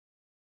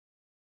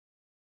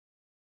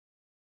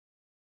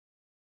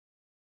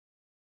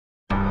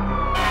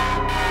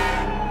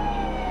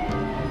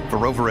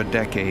For over a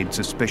decade,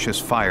 suspicious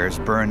fires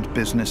burned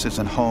businesses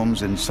and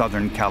homes in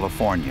Southern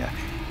California.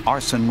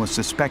 Arson was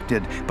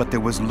suspected, but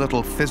there was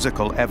little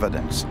physical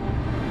evidence.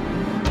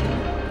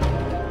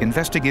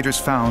 Investigators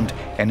found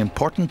an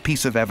important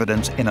piece of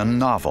evidence in a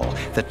novel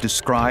that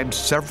described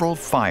several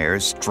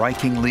fires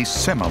strikingly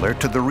similar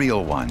to the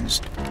real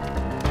ones.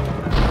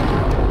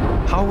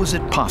 How was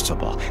it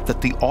possible that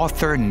the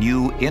author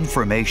knew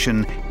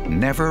information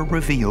never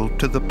revealed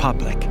to the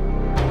public?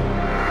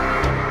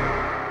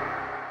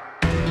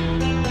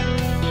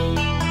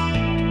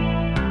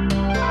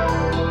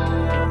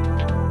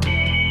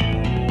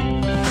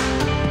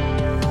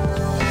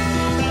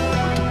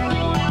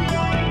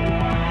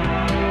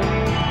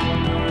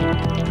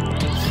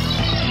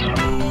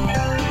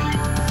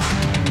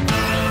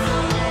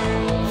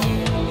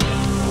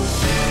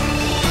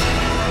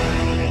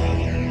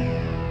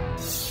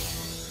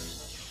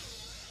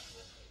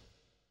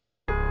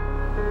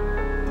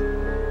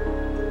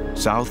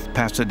 South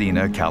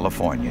Pasadena,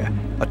 California,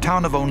 a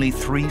town of only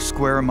 3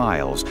 square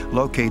miles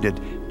located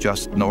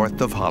just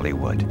north of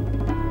Hollywood.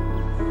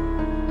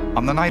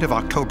 On the night of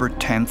October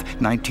 10,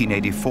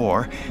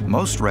 1984,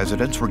 most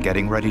residents were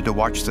getting ready to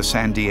watch the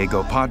San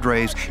Diego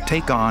Padres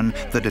take on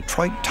the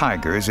Detroit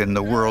Tigers in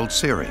the World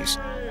Series.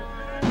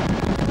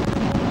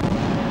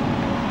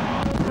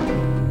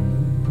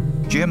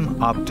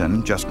 Jim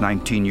Obden, just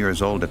 19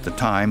 years old at the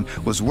time,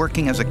 was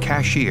working as a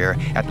cashier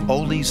at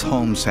Ole's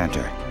Home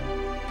Center.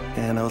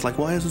 And I was like,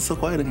 why is it so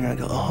quiet in here? I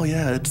go, oh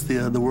yeah, it's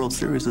the World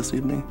Series this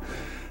evening.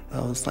 I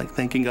was like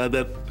thanking God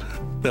that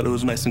it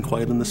was nice and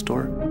quiet in the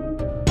store.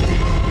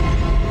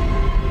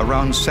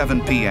 Around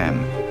 7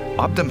 p.m.,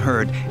 Obden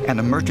heard an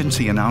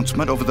emergency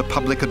announcement over the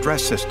public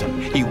address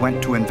system. He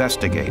went to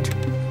investigate.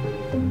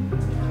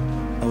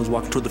 I was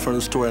walking toward the front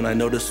of the store and I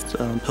noticed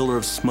a pillar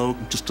of smoke,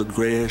 just a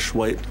grayish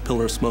white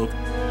pillar of smoke.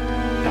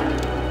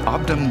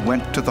 Obden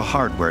went to the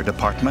hardware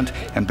department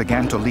and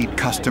began to lead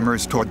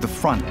customers toward the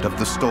front of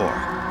the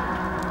store.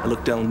 I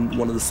looked down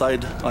one of the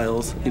side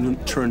aisles, even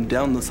turned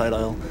down the side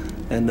aisle,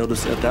 and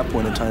noticed at that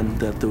point in time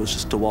that there was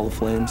just a wall of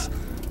flames.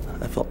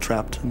 I felt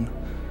trapped and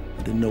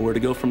I didn't know where to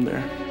go from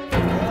there.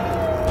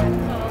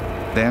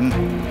 Then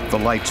the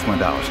lights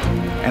went out,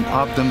 and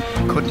Obden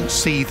couldn't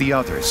see the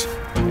others.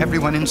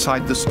 Everyone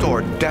inside the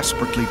store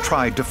desperately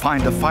tried to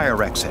find a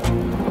fire exit.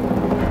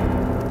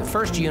 The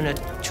first unit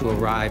to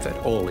arrive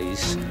at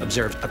Ole's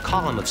observed a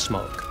column of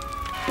smoke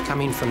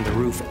coming from the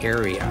roof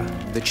area.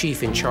 The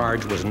chief in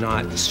charge was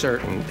not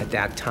certain at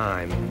that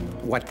time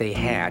what they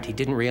had. He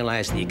didn't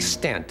realize the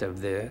extent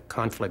of the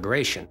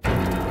conflagration.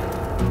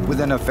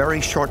 Within a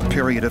very short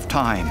period of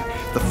time,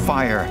 the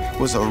fire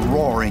was a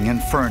roaring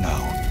inferno.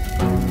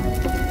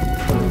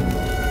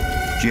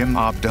 Jim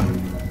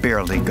Obden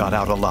barely got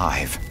out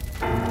alive.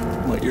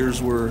 My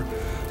ears were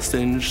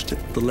singed,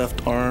 the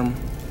left arm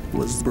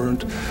was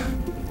burnt.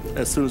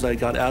 As soon as I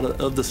got out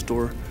of the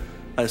store,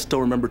 I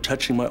still remember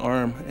touching my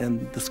arm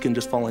and the skin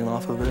just falling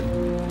off of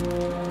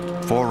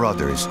it. 4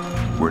 others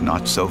were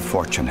not so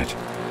fortunate.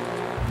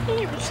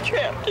 He was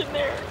trapped in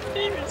there.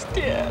 He was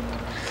dead.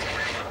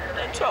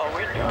 That's all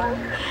we know.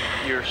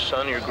 Your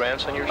son, your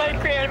grandson, your My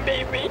son?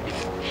 grandbaby.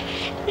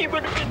 He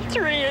would have been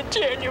 3 in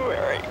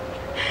January.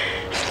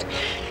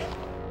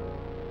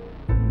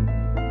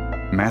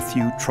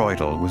 Matthew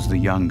Troidel was the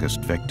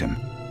youngest victim.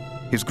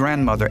 His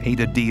grandmother,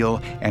 Ada Deal,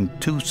 and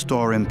 2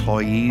 store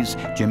employees,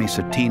 Jimmy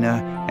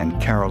Satina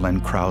and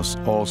Carolyn Krause,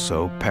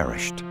 also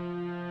perished.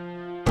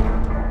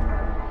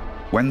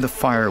 When the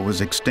fire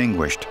was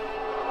extinguished,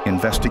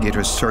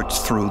 investigators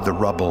searched through the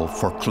rubble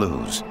for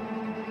clues.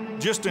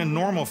 Just in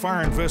normal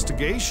fire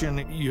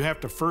investigation, you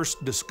have to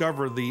first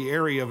discover the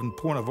area and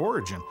point of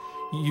origin.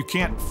 You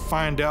can't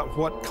find out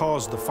what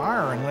caused the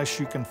fire unless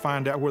you can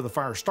find out where the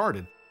fire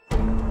started.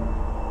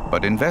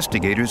 But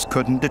investigators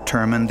couldn't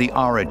determine the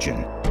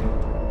origin.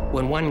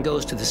 When one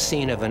goes to the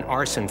scene of an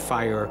arson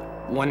fire,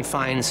 one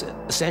finds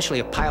essentially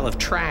a pile of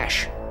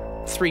trash,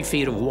 3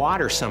 feet of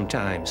water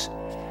sometimes,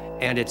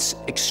 and it's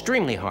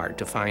extremely hard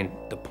to find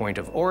the point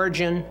of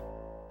origin.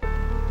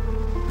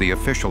 The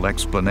official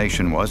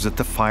explanation was that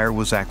the fire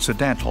was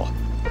accidental.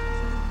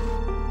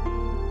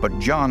 But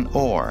John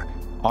Orr,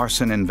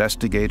 arson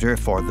investigator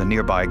for the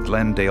nearby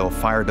Glendale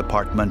Fire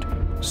Department,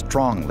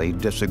 strongly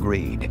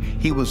disagreed.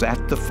 He was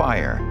at the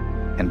fire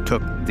and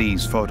took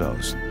these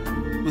photos.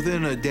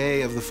 Within a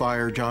day of the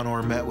fire, John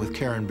Orr met with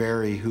Karen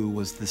Berry, who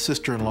was the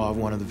sister-in-law of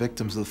one of the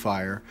victims of the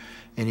fire,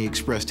 and he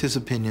expressed his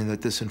opinion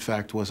that this, in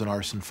fact, was an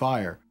arson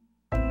fire.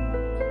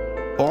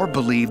 Orr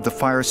believed the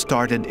fire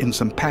started in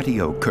some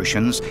patio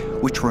cushions,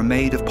 which were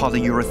made of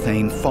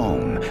polyurethane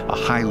foam, a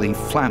highly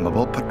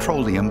flammable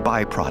petroleum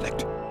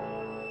byproduct.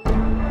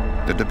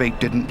 The debate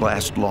didn't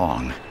last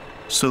long.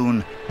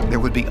 Soon, there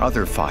would be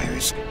other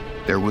fires.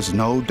 There was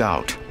no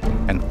doubt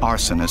an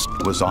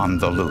arsonist was on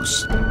the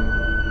loose.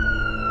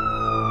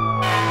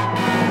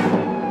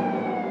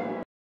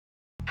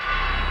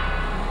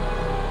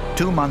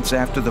 Two months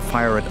after the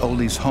fire at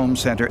Ole's Home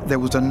Center, there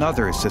was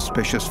another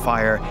suspicious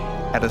fire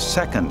at a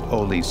second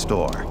Ole's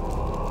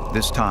store.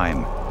 This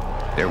time,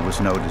 there was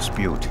no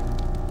dispute.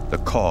 The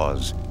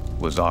cause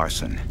was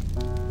arson.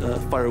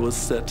 Fire was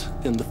set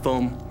in the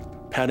foam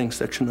padding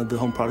section of the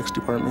home products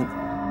department.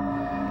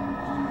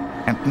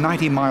 And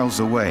 90 miles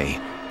away,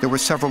 there were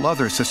several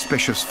other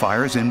suspicious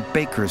fires in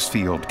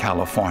Bakersfield,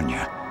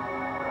 California.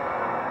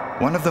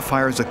 One of the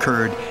fires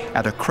occurred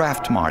at a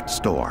Kraft Mart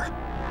store.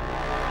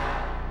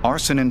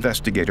 Arson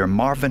investigator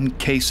Marvin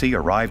Casey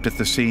arrived at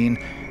the scene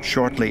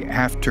shortly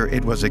after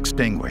it was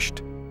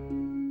extinguished.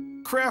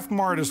 Kraft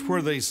Mart is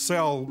where they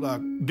sell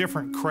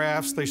different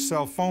crafts. They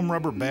sell foam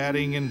rubber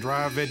batting and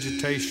dry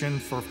vegetation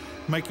for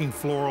making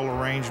floral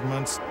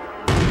arrangements.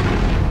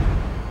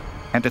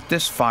 And at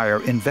this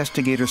fire,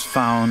 investigators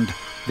found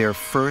their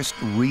first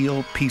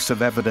real piece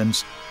of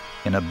evidence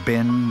in a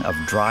bin of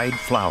dried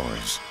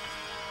flowers.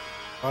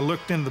 I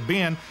looked in the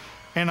bin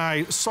and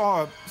I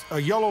saw a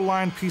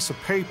yellow-lined piece of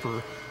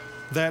paper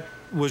that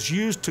was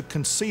used to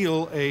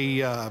conceal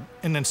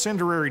an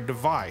incendiary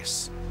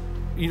device.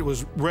 It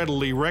was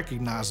readily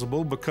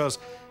recognizable because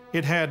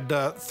it had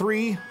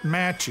 3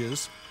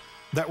 matches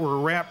that were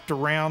wrapped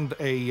around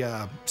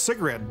a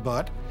cigarette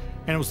butt,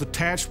 and it was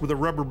attached with a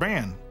rubber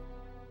band.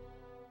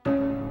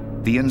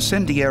 The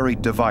incendiary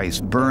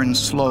device burned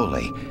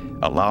slowly,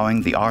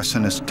 allowing the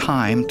arsonist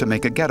time to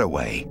make a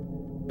getaway.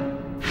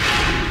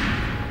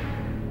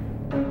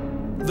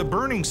 The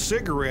burning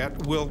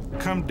cigarette will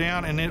come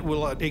down and it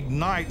will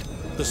ignite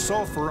the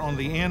sulfur on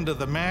the end of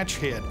the match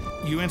head.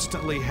 You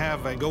instantly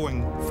have a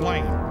going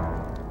flame.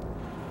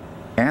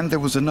 And there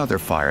was another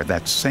fire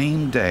that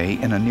same day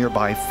in a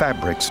nearby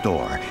fabric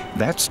store.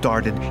 That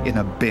started in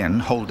a bin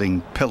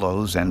holding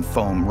pillows and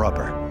foam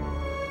rubber.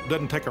 It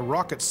doesn't take a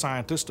rocket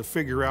scientist to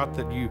figure out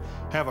that you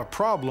have a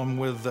problem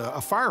with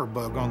a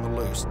firebug on the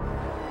loose.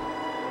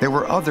 There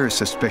were other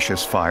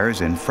suspicious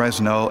fires in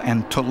Fresno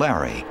and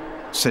Tulare,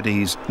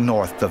 cities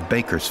north of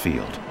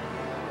Bakersfield.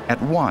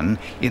 At one,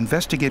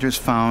 investigators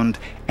found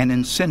an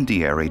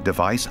incendiary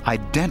device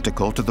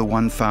identical to the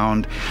one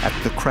found at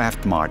the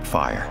Kraft Mart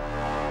fire.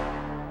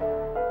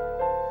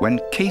 When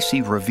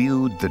Casey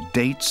reviewed the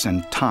dates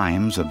and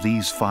times of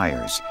these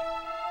fires,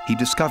 he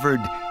discovered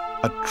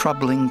a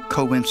troubling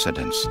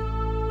coincidence.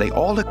 They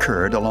all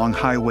occurred along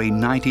Highway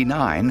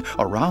 99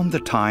 around the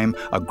time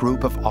a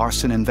group of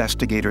arson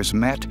investigators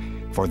met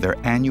for their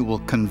annual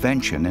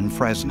convention in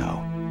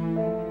Fresno.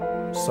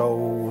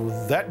 So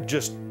that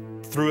just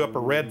threw up a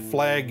red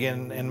flag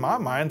in my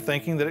mind,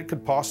 thinking that it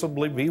could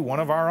possibly be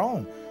one of our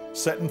own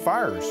setting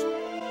fires.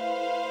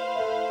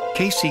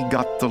 Casey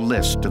got the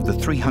list of the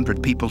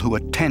 300 people who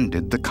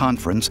attended the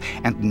conference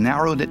and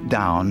narrowed it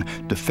down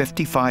to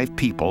 55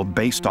 people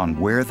based on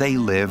where they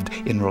lived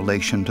in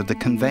relation to the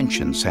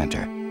convention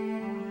center.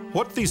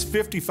 What these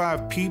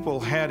 55 people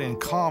had in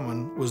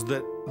common was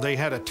that they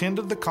had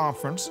attended the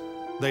conference,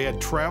 they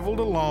had traveled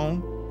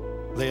alone,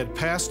 they had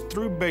passed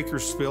through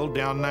Bakersfield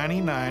down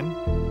 99.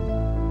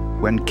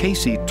 When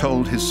Casey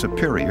told his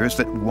superiors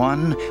that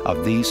one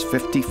of these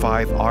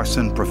 55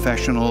 arson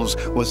professionals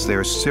was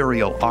their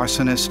serial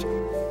arsonist,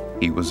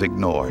 he was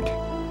ignored.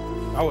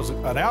 I was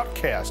an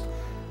outcast.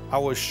 I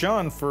was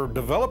shunned for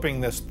developing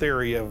this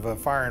theory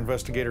of fire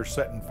investigators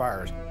setting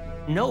fires.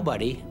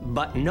 Nobody,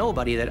 but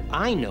nobody that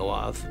I know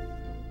of,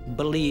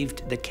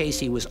 believed that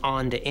Casey was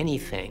on to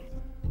anything.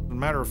 As a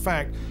matter of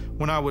fact,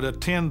 when I would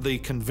attend the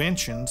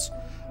conventions,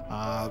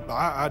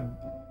 I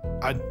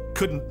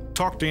couldn't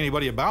talk to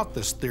anybody about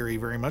this theory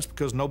very much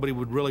because nobody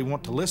would really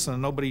want to listen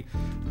and nobody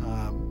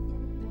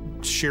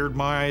shared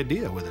my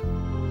idea with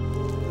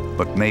it.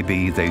 But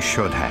maybe they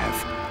should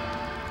have.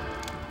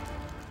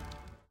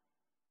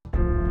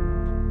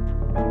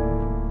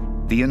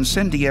 The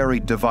incendiary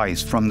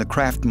device from the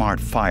Kraft Mart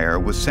fire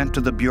was sent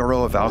to the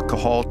Bureau of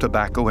Alcohol,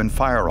 Tobacco, and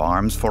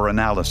Firearms for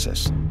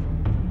analysis.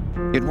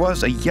 It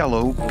was a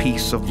yellow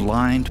piece of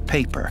lined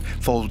paper,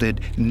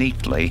 folded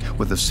neatly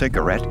with a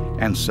cigarette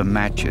and some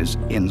matches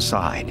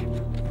inside.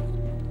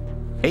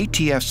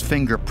 ATF's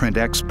fingerprint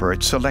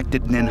expert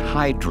selected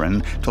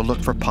ninhydrin to look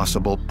for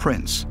possible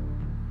prints.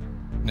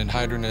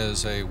 Ninhydrin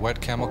is a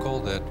wet chemical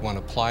that, when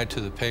applied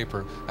to the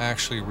paper,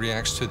 actually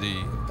reacts to the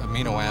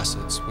amino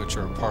acids, which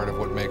are part of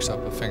what makes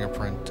up a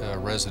fingerprint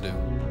residue.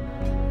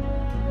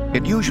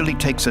 It usually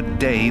takes a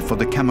day for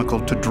the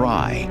chemical to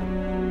dry,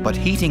 but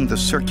heating the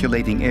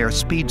circulating air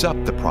speeds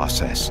up the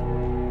process.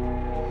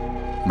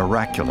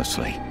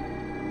 Miraculously,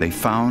 they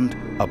found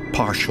a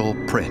partial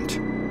print.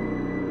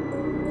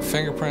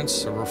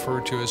 Fingerprints are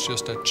referred to as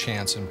just a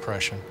chance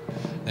impression.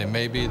 They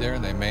may be there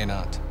and they may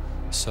not.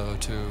 So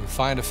to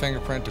find a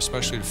fingerprint,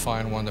 especially to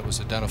find one that was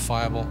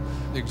identifiable,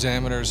 the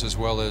examiners as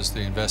well as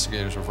the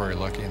investigators were very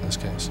lucky in this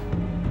case.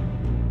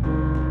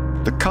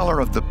 The color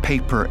of the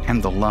paper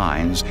and the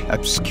lines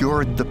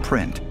obscured the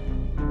print.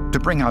 To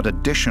bring out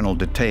additional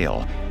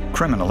detail,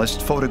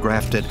 criminalists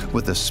photographed it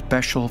with a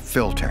special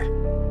filter.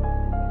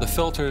 The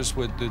filters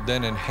would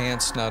then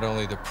enhance not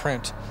only the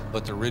print,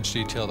 but the ridge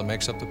detail that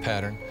makes up the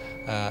pattern.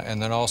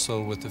 And then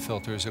also with the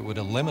filters, it would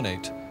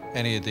eliminate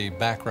any of the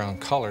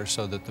background color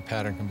so that the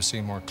pattern can be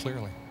seen more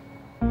clearly.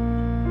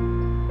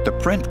 The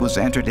print was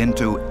entered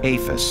into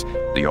AFIS,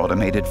 the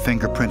automated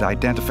fingerprint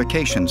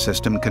identification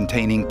system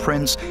containing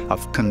prints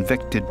of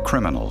convicted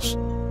criminals.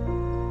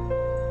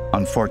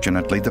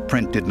 Unfortunately, the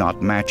print did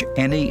not match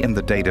any in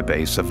the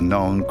database of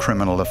known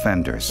criminal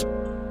offenders.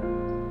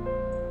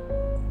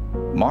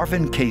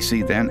 Marvin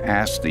Casey then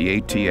asked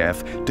the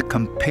ATF to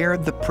compare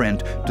the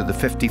print to the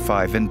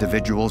 55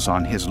 individuals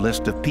on his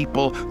list of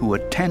people who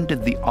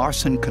attended the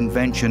arson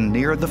convention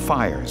near the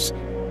fires,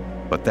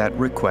 but that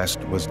request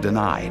was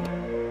denied.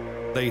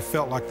 They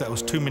felt like that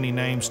was too many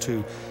names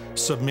to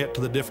submit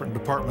to the different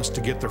departments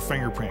to get their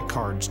fingerprint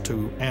cards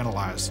to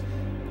analyze.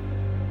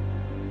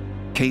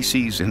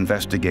 Casey's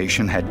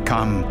investigation had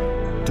come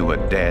to a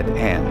dead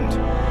end.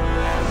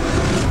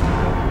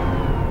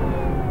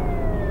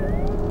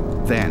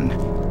 Then,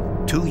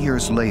 2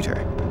 years later,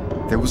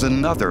 there was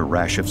another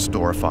rash of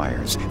store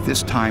fires,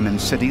 this time in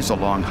cities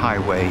along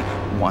Highway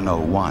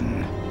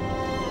 101.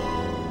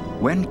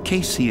 When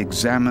Casey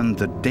examined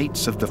the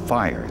dates of the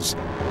fires,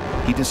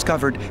 he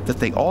discovered that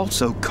they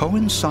also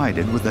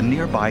coincided with a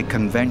nearby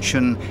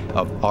convention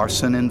of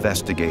arson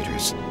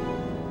investigators.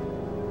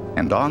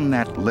 And on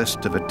that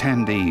list of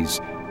attendees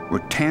were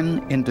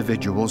 10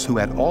 individuals who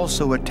had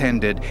also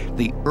attended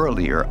the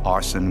earlier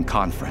arson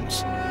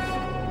conference.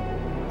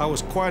 I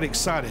was quite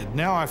excited.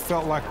 Now I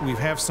felt like we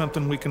have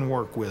something we can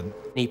work with.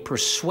 He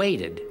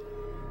persuaded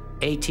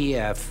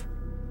ATF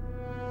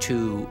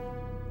to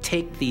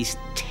take these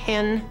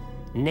 10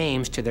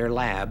 names to their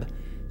lab,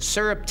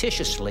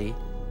 surreptitiously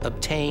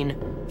obtain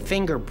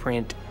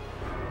fingerprint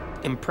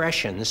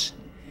impressions,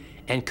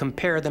 and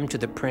compare them to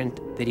the print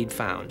that he'd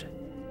found,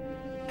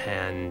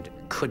 and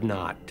could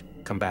not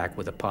come back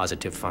with a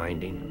positive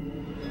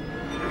finding.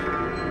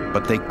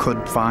 But they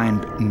could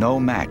find no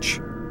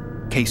match.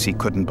 Casey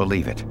couldn't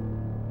believe it.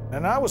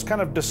 And I was kind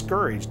of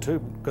discouraged too,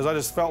 because I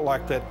just felt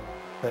like that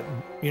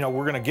you know,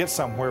 we're going to get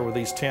somewhere with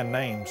these 10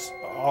 names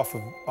off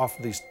of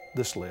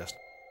this list.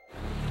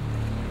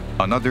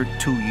 Another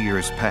 2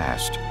 years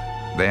passed.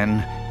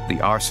 Then the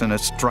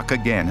arsonist struck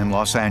again in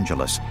Los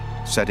Angeles,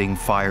 setting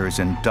fires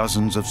in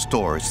dozens of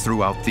stores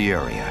throughout the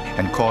area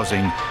and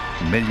causing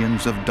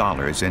millions of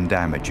dollars in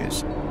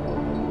damages.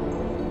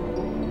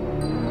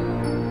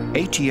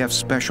 ATF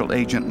Special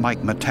Agent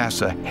Mike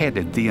Matassa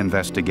headed the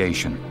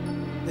investigation.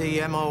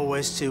 The MO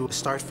was to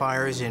start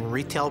fires in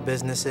retail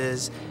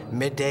businesses,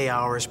 midday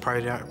hours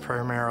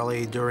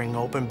primarily during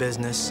open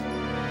business.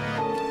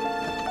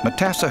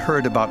 Matassa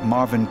heard about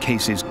Marvin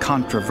Casey's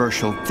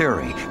controversial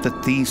theory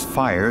that these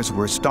fires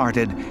were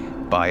started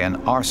by an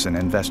arson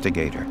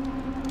investigator.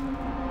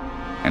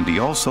 And he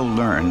also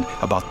learned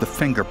about the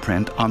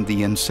fingerprint on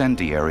the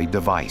incendiary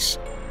device.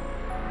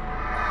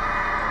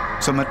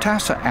 So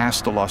Matassa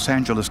asked the Los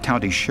Angeles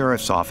County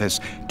Sheriff's Office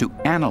to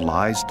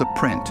analyze the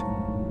print.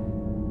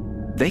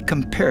 They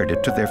compared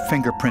it to their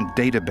fingerprint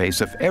database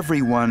of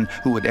everyone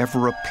who had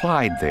ever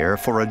applied there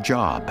for a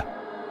job.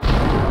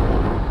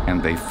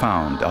 And they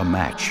found a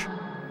match.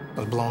 I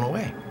was blown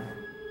away.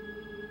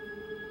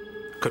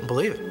 Couldn't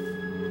believe it.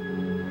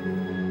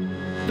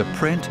 The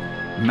print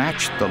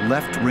matched the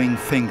left ring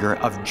finger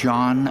of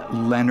John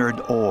Leonard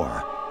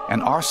Orr,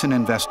 an arson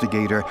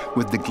investigator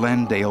with the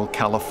Glendale,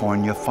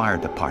 California Fire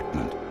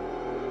Department.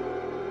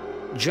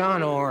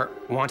 John Orr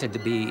wanted to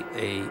be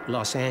a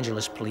Los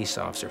Angeles police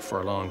officer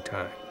for a long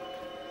time.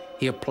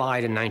 He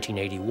applied in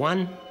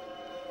 1981.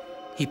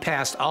 He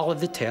passed all of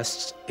the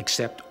tests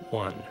except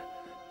one.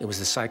 It was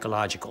the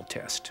psychological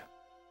test.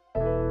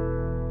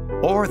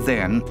 Orr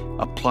then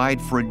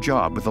applied for a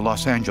job with the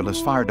Los Angeles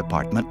Fire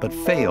Department, but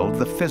failed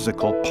the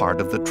physical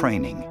part of the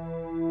training.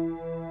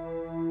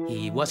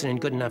 He wasn't in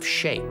good enough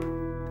shape,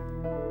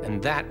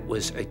 and that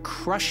was a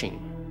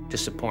crushing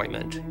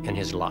disappointment in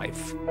his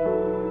life.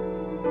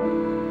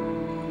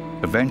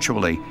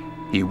 Eventually,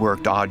 he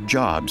worked odd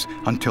jobs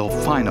until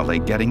finally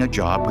getting a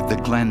job with the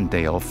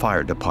Glendale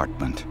Fire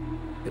Department.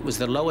 It was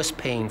the lowest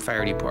paying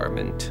fire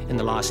department in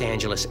the Los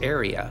Angeles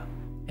area,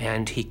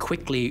 and he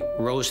quickly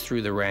rose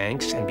through the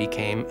ranks and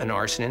became an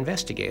arson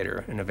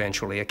investigator and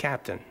eventually a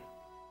captain.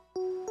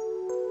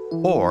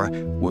 Orr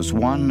was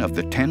one of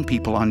the 10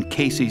 people on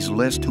Casey's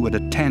list who had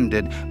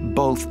attended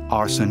both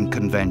arson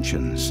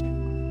conventions.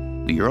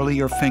 The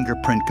earlier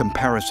fingerprint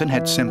comparison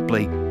had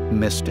simply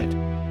missed it.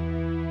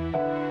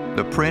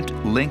 The print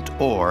linked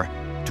Orr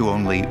to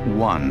only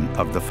one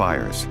of the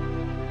fires.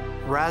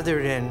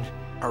 Rather than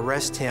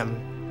arrest him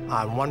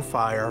on one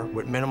fire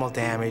with minimal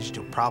damage,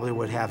 probably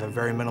would have a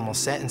very minimal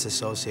sentence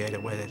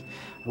associated with it,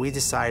 we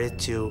decided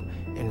to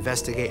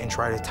investigate and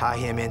try to tie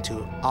him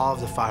into all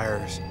of the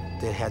fires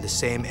that had the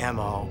same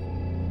MO.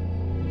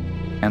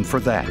 And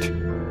for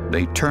that,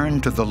 they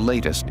turned to the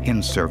latest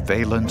in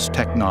surveillance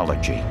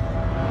technology.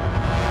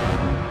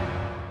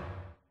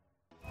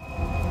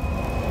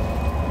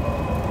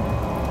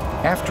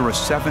 After a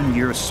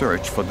 7-year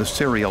search for the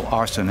serial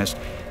arsonist,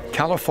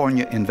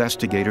 California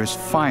investigators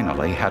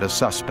finally had a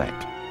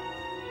suspect.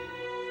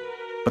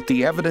 But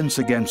the evidence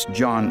against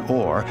John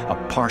Orr, a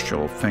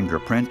partial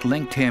fingerprint,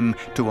 linked him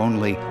to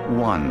only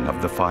one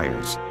of the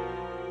fires.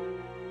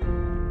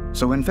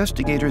 So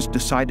investigators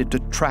decided to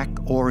track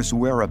Orr's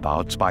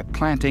whereabouts by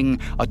planting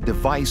a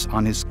device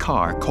on his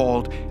car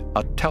called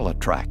a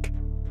teletrack.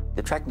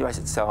 The tracking device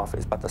itself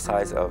is about the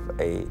size of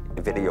a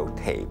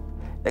videotape.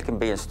 It can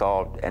be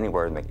installed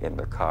anywhere in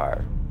the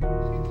car.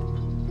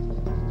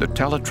 The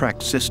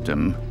teletrack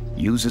system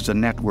uses a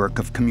network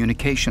of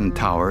communication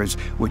towers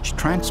which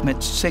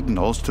transmits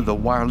signals to the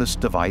wireless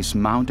device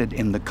mounted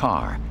in the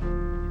car.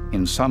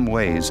 In some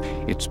ways,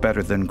 it's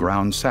better than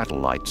ground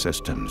satellite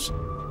systems.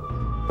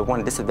 The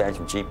one disadvantage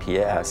of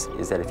GPS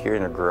is that if you're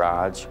in a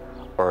garage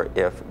or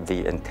if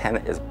the antenna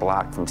is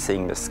blocked from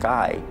seeing the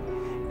sky,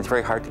 it's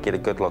very hard to get a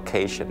good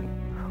location.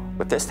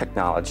 With this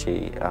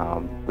technology,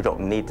 we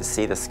don't need to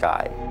see the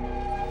sky.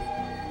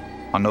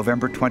 On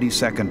November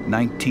 22,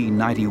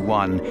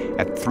 1991,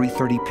 at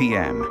 3:30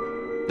 p.m.,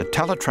 the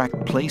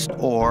teletrack placed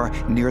Orr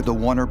near the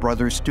Warner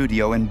Brothers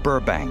studio in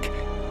Burbank,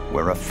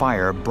 where a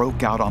fire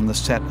broke out on the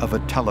set of a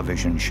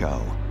television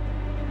show.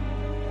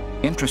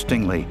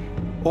 Interestingly,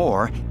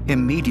 Orr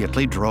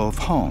immediately drove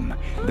home,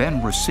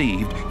 then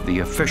received the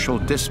official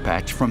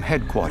dispatch from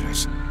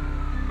headquarters.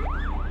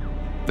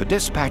 The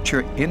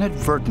dispatcher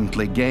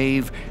inadvertently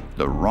gave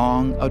the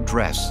wrong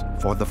address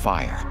for the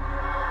fire.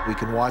 We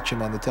can watch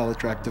him on the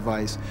teletrack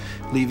device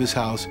leave his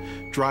house,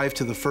 drive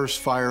to the first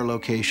fire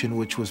location,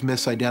 which was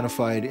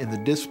misidentified in the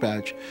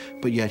dispatch,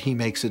 but yet he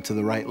makes it to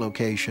the right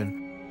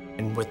location.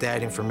 And with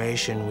that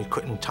information, we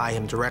couldn't tie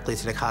him directly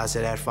to the cause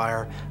of that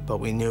fire, but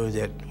we knew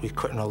that we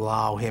couldn't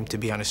allow him to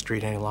be on the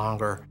street any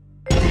longer.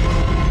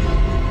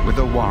 With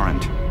a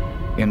warrant,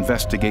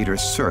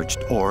 investigators searched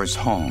Orr's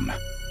home.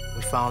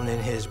 We found in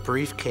his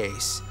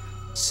briefcase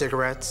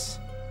cigarettes,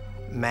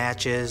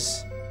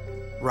 matches,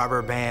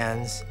 rubber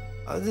bands,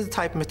 the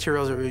type of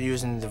materials that were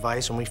used in the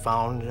device, and we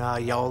found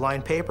yellow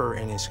line paper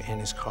in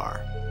his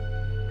car.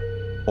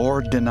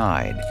 Orr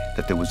denied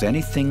that there was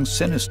anything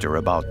sinister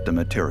about the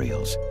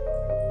materials,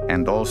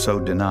 and also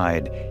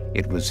denied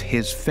it was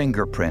his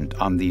fingerprint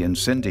on the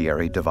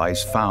incendiary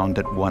device found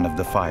at one of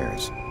the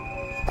fires.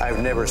 I've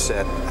never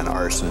set an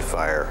arson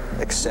fire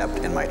except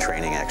in my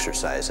training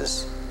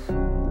exercises.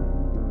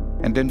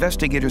 And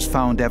investigators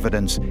found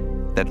evidence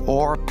that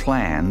Orr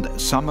planned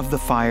some of the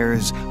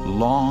fires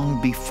long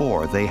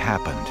before they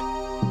happened.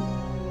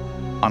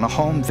 On a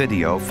home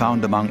video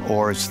found among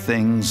Orr's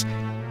things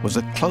was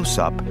a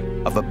close-up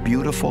of a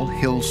beautiful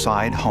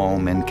hillside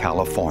home in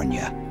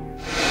California.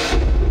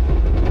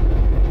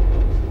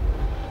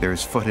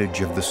 There's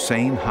footage of the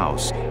same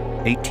house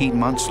 18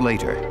 months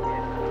later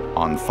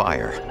on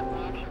fire.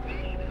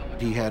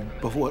 He had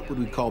what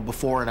we call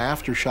before and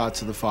after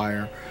shots of the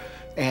fire,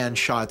 and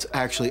shots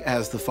actually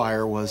as the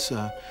fire was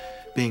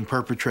being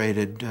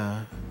perpetrated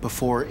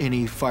before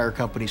any fire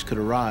companies could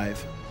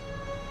arrive.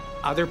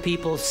 Other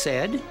people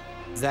said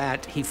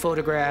that he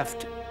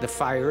photographed the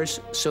fires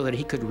so that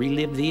he could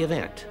relive the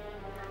event,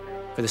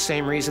 for the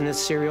same reason that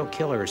serial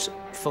killers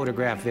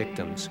photograph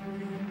victims,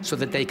 so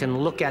that they can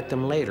look at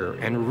them later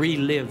and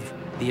relive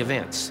the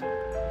events.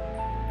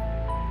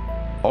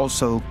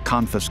 Also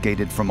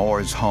confiscated from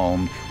Orr's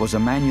home was a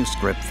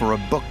manuscript for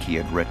a book he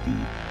had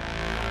written.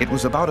 It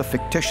was about a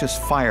fictitious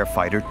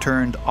firefighter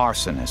turned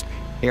arsonist,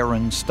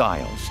 Aaron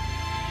Stiles.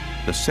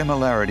 The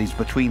similarities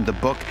between the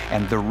book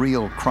and the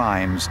real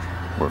crimes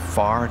were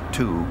far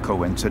too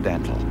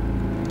coincidental.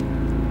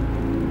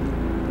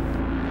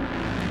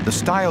 The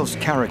Stiles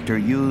character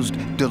used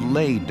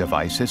delayed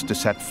devices to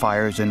set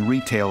fires in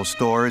retail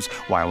stores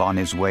while on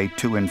his way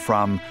to and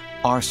from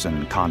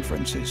arson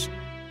conferences.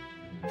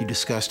 He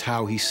discussed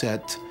how he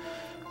set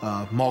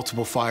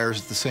multiple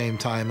fires at the same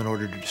time in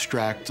order to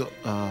distract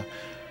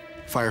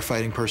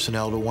firefighting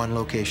personnel to one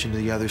location to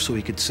the other so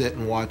he could sit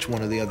and watch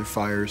one of the other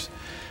fires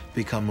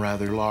become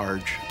rather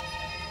large.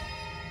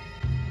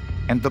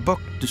 And the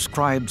book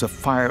describes a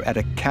fire at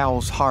a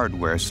Cal's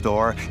hardware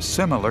store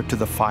similar to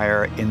the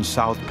fire in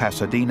South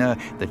Pasadena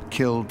that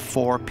killed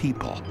 4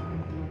 people.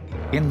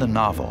 In the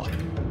novel,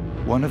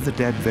 one of the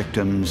dead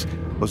victims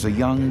was a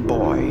young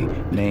boy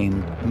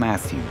named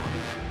Matthew,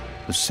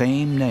 the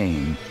same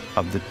name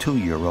of the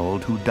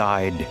 2-year-old who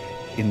died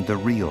in the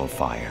real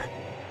fire.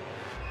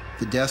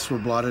 The deaths were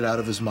blotted out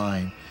of his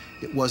mind.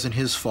 It wasn't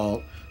his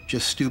fault,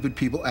 just stupid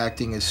people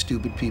acting as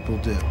stupid people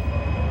do.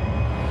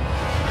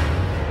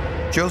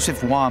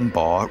 Joseph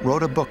Wambaugh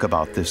wrote a book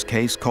about this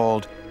case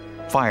called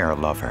Fire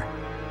Lover.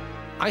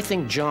 I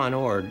think John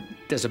Orr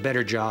does a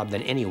better job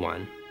than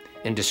anyone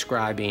in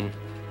describing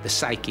the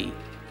psyche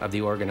of the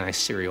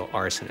organized serial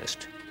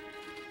arsonist.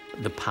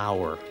 The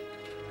power,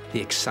 the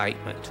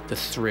excitement, the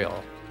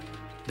thrill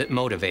that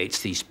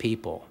motivates these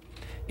people.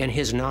 In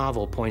his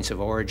novel, Points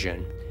of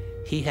Origin,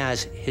 he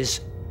has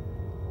his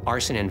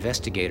arson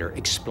investigator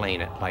explain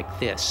it like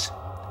this.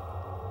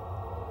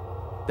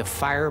 The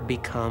fire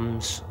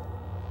becomes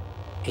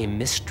a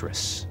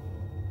mistress,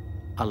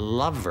 a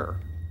lover.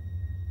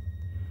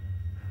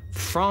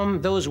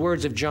 From those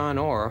words of John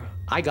Orr,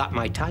 I got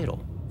my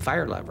title,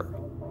 Fire Lover.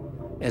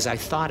 As I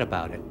thought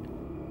about it,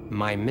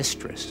 my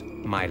mistress,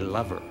 my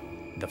lover,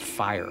 the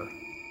fire.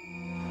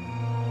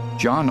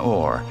 John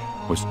Orr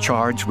was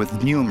charged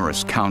with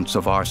numerous counts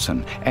of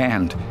arson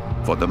and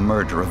for the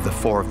murder of the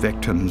 4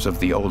 victims of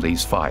the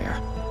Ole's fire.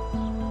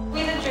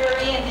 We, the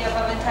jury, in the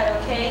above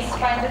entitled case,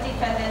 find the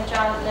defendant,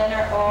 John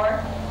Leonard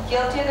Orr,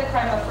 guilty of the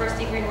crime of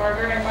first-degree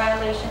murder in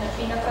violation of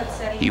Penal Code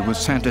Section. He was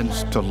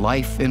sentenced to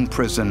life in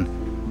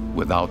prison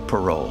without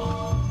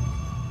parole.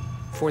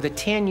 For the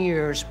 10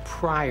 years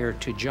prior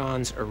to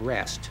John's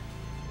arrest,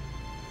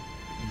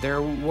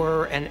 there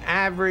were an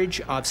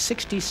average of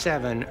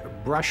 67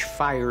 brush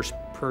fires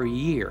per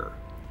year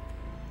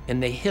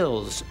in the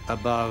hills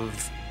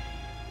above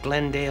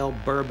Glendale,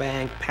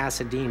 Burbank,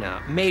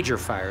 Pasadena, major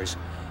fires.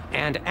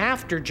 And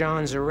after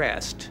John's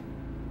arrest,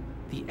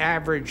 the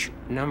average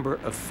number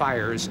of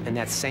fires in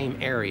that same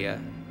area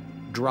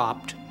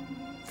dropped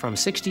from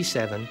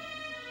 67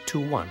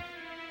 to 1.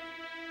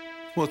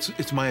 Well,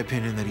 it's my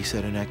opinion that he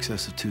set in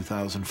excess of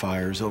 2,000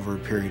 fires over a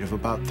period of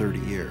about 30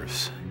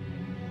 years.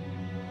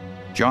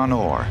 John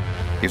Orr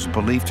is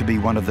believed to be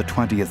one of the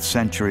 20th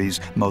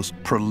century's most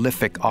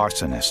prolific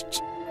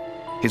arsonists.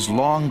 His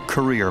long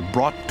career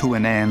brought to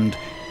an end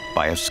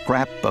by a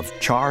scrap of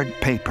charred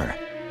paper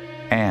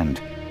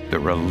and the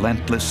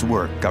relentless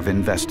work of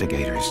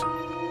investigators.